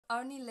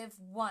only live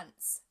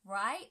once,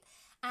 right?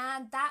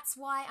 And that's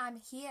why I'm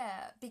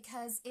here,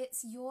 because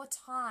it's your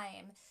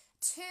time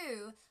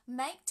to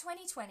make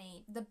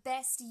 2020 the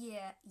best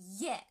year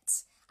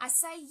yet. I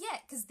say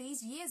yet because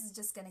these years are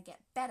just going to get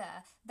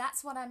better.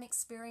 That's what I'm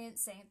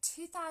experiencing.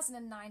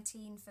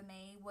 2019 for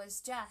me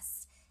was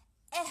just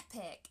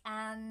epic,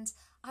 and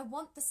I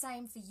want the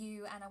same for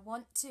you, and I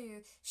want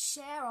to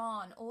share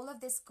on all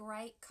of this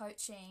great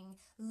coaching,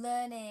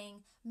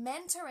 learning,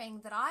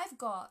 mentoring that I've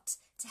got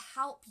to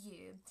help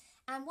you.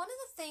 And one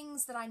of the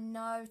things that I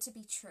know to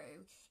be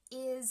true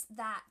is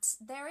that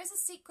there is a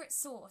secret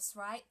sauce,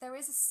 right? There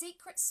is a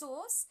secret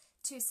sauce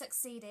to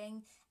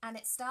succeeding, and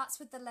it starts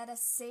with the letter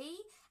C,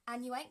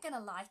 and you ain't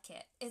gonna like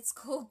it. It's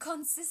called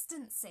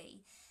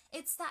consistency.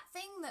 It's that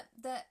thing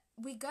that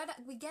we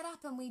get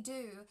up and we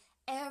do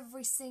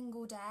every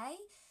single day.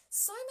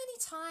 So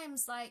many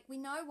times, like, we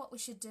know what we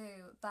should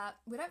do, but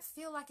we don't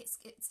feel like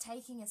it's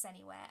taking us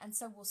anywhere, and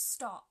so we'll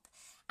stop.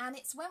 And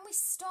it's when we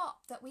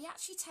stop that we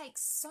actually take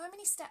so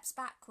many steps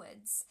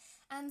backwards.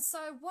 And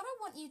so what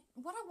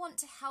I want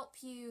to help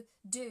you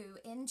do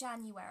in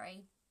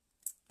January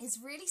is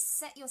really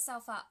set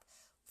yourself up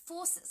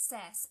for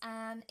success,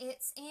 and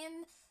it's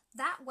in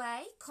that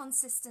way,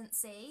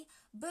 consistency,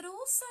 but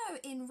also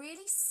in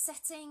really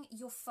setting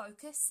your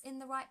focus in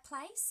the right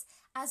place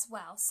as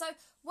well. So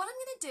what I'm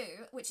going to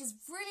do, which is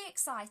really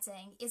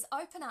exciting, is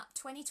open up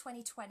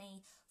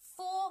 2020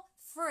 for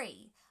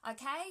free.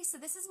 Okay, so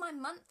this is my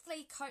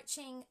monthly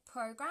coaching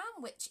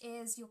program, which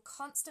is your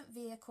constant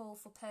vehicle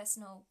for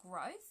personal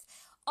growth.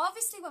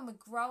 Obviously, when we're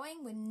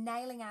growing, we're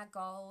nailing our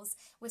goals,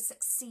 we're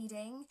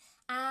succeeding.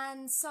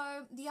 And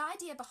so the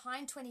idea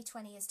behind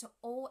 2020 is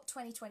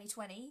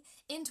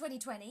in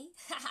 2020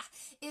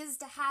 is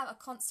to have a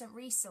constant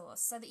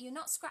resource, so that you're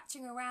not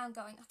scratching around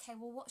going, okay,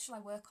 well, what shall I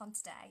work on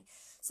today?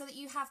 So that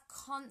you have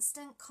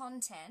constant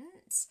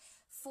content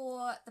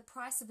for the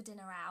price of a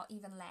dinner out,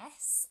 even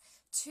less,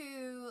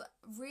 to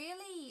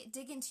really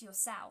dig into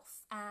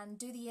yourself and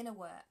do the inner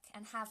work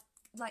and have,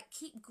 like,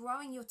 keep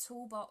growing your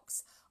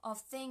toolbox of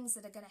things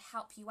that are going to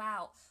help you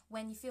out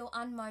when you feel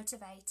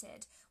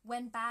unmotivated,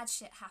 when bad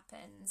shit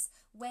happens,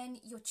 when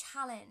you're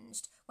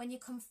challenged, when you're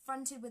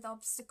confronted with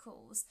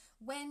obstacles,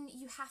 when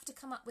you have to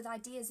come up with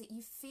ideas that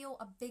you feel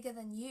are bigger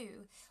than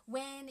you,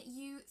 when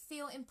you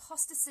feel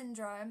imposter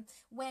syndrome,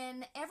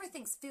 when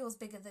everything feels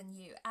bigger than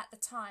you at the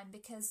time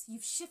because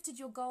you've shifted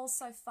your goals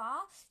so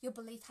far, your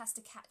belief has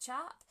to catch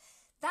up.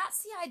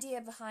 That's the idea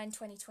behind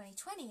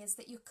 2020, is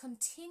that you're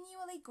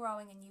continually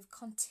growing and you've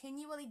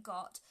continually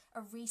got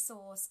a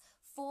resource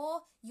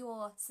for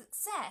your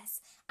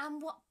success.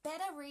 And what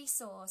better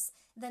resource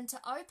than to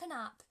open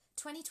up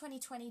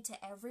 2020 to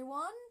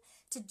everyone,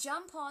 to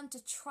jump on,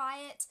 to try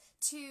it,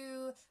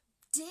 to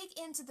dig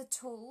into the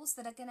tools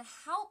that are going to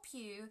help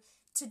you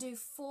to do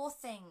 4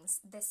 things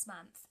this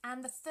month.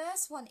 And the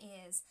first one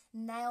is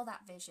nail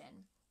that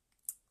vision.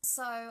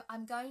 So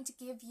I'm going to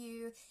give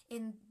you,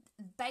 in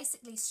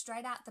basically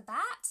straight out the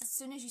bat, as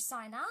soon as you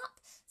sign up,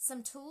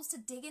 some tools to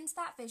dig into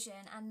that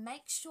vision and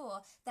make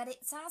sure that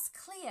it's as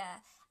clear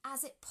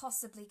as it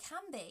possibly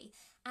can be.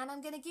 And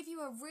I'm going to give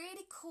you a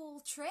really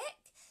cool trick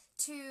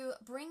to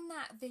bring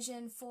that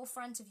vision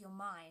forefront of your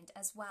mind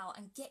as well,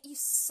 and get you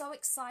so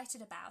excited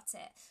about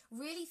it,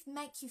 really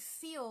make you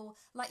feel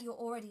like you're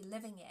already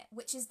living it,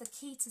 which is the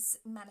key to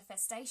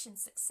manifestation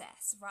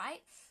success, right?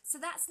 So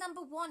that's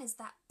number 1, is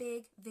that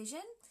big vision.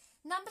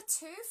 Number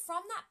 2,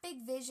 from that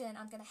big vision,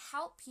 I'm going to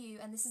help you,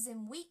 and this is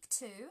in week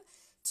 2,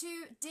 to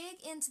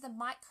dig into the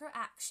micro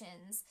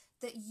actions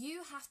that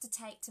you have to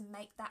take to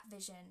make that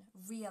vision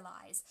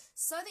realize,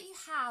 so that you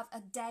have a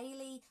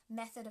daily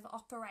method of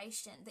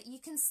operation that you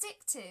can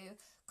stick to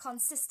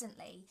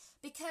consistently.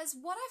 Because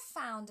what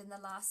I've found in the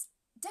last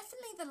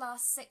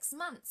 6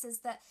 months is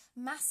that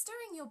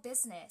mastering your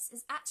business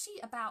is actually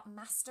about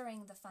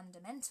mastering the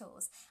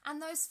fundamentals.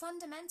 And those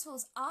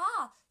fundamentals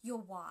are your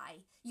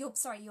why, your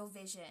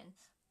vision,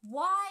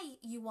 why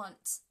you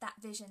want that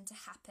vision to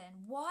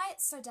happen, why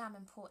it's so damn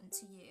important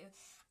to you.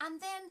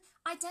 And then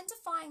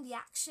identifying the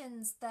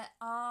actions that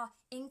are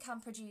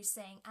income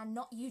producing and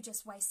not you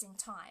just wasting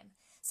time,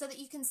 so that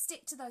you can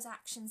stick to those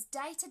actions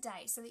day to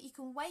day, so that you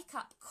can wake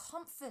up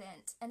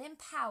confident and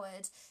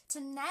empowered to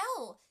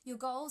nail your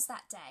goals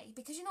that day,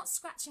 because you're not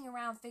scratching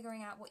around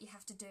figuring out what you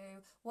have to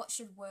do, what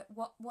should work,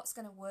 what's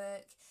going to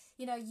work.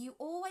 You know, you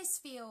always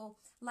feel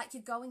like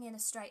you're going in a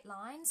straight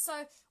line.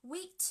 So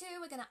week 2,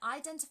 we're going to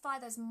identify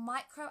those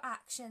micro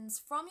actions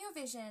from your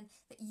vision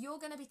that you're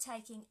going to be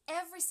taking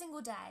every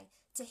single day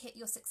to hit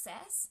your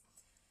success.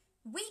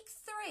 Week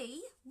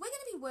 3, we're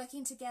going to be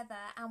working together,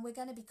 and we're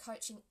going to be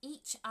coaching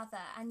each other,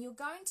 and you're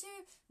going to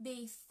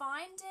be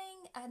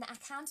finding an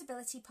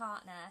accountability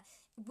partner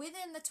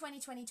within the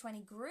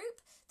 2020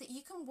 group that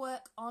you can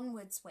work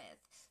onwards with,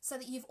 so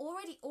that you've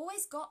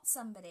always got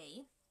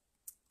somebody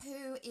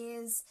who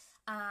is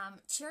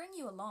cheering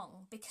you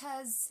along,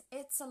 because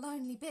it's a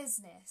lonely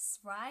business,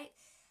 right?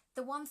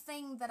 The one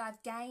thing that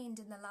I've gained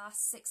in the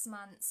last 6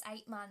 months,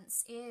 8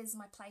 months, is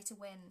my Play to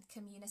Win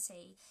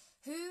community,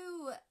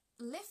 who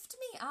lift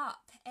me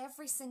up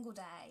every single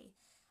day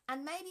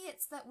And maybe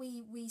it's that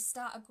we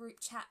start a group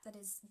chat that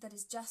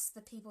is just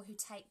the people who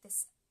take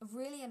this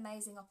really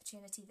amazing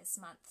opportunity this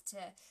month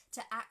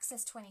to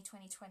access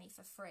 2020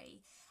 for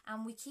free,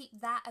 and we keep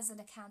that as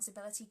an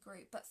accountability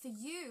group. But for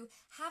you,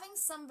 having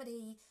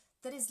somebody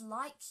that is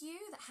like you,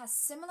 that has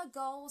similar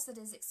goals, that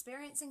is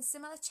experiencing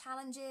similar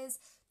challenges,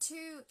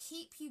 to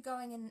keep you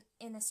going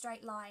in a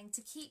straight line,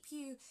 to keep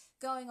you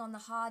going on the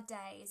hard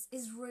days,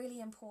 is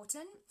really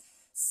important.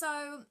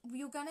 So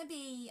you're going to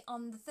be,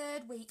 on the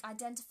third week,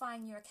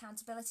 identifying your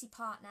accountability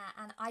partner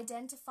and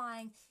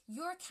identifying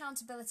your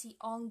accountability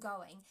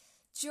ongoing.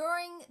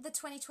 During the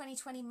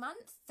 2020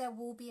 month, there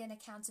will be an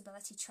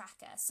accountability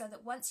tracker, so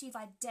that once you've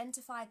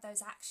identified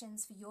those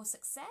actions for your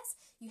success,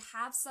 you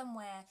have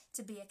somewhere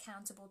to be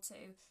accountable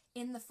to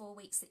in the 4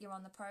 weeks that you're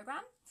on the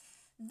program.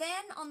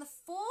 Then on the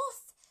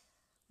fourth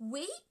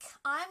week,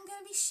 I'm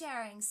going to be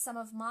sharing some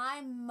of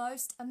my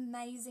most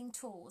amazing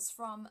tools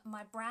from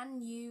my brand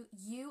new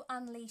You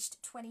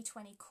Unleashed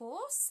 2020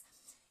 course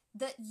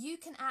that you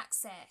can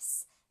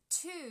access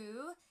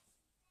to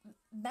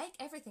make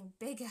everything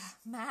bigger,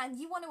 man.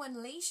 You want to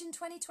unleash in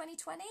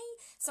 2020?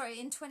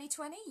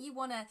 You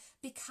want to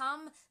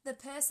become the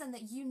person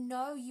that you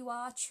know you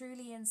are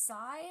truly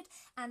inside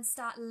and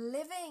start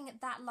living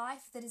that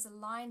life that is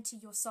aligned to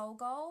your soul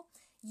goal.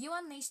 You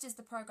Unleashed is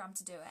the program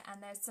to do it,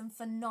 and there's some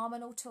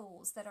phenomenal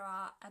tools that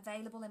are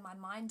available in my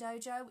Mind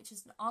Dojo, which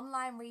is an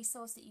online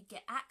resource that you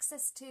get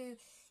access to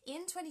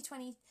in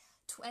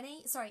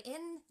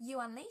in You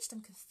Unleashed.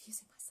 I'm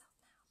confusing myself.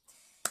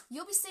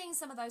 You'll be seeing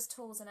some of those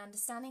tools and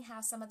understanding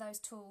how some of those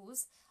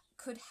tools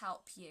could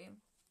help you,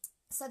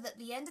 so that at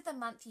the end of the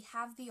month you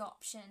have the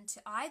option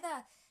to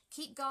either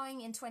keep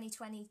going in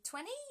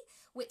 2020,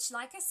 which,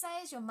 like I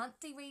say, is your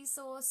monthly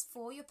resource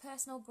for your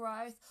personal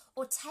growth,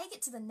 or take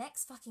it to the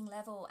next fucking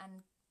level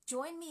and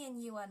join me in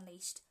You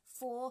Unleashed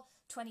for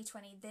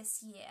 2020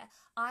 this year,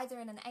 either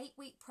in an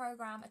 8-week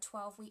program, a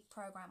 12-week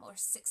program, or a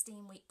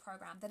 16-week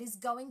program that is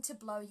going to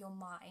blow your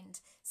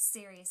mind,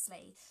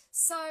 seriously.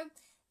 So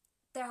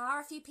there are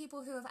a few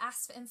people who have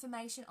asked for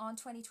information on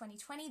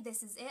 2020.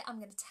 This is it. I'm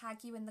going to tag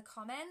you in the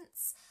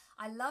comments.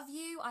 I love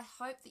you. I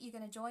hope that you're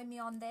going to join me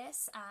on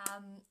this.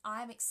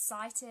 I'm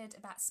excited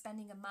about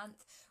spending a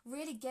month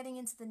really getting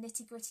into the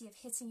nitty-gritty of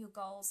hitting your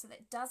goals, so that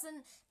it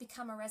doesn't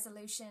become a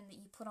resolution that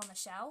you put on the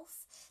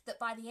shelf, that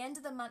by the end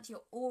of the month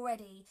you're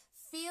already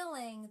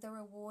feeling the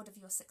reward of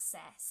your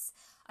success.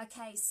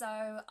 Okay,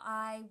 so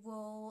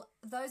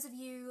those of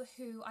you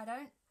who I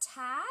don't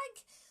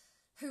tag,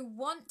 who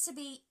want to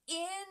be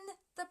in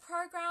the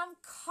program,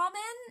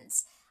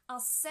 comment. I'll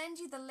send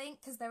you the link,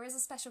 because there is a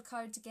special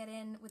code to get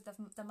in with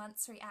the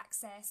month's free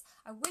access.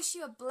 I wish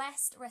you a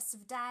blessed rest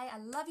of the day. I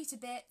love you to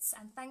bits,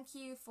 and thank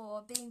you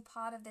for being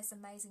part of this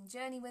amazing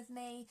journey with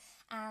me,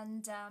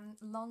 and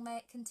long may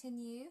it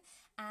continue,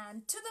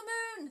 and to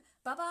the moon.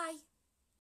 Bye-bye.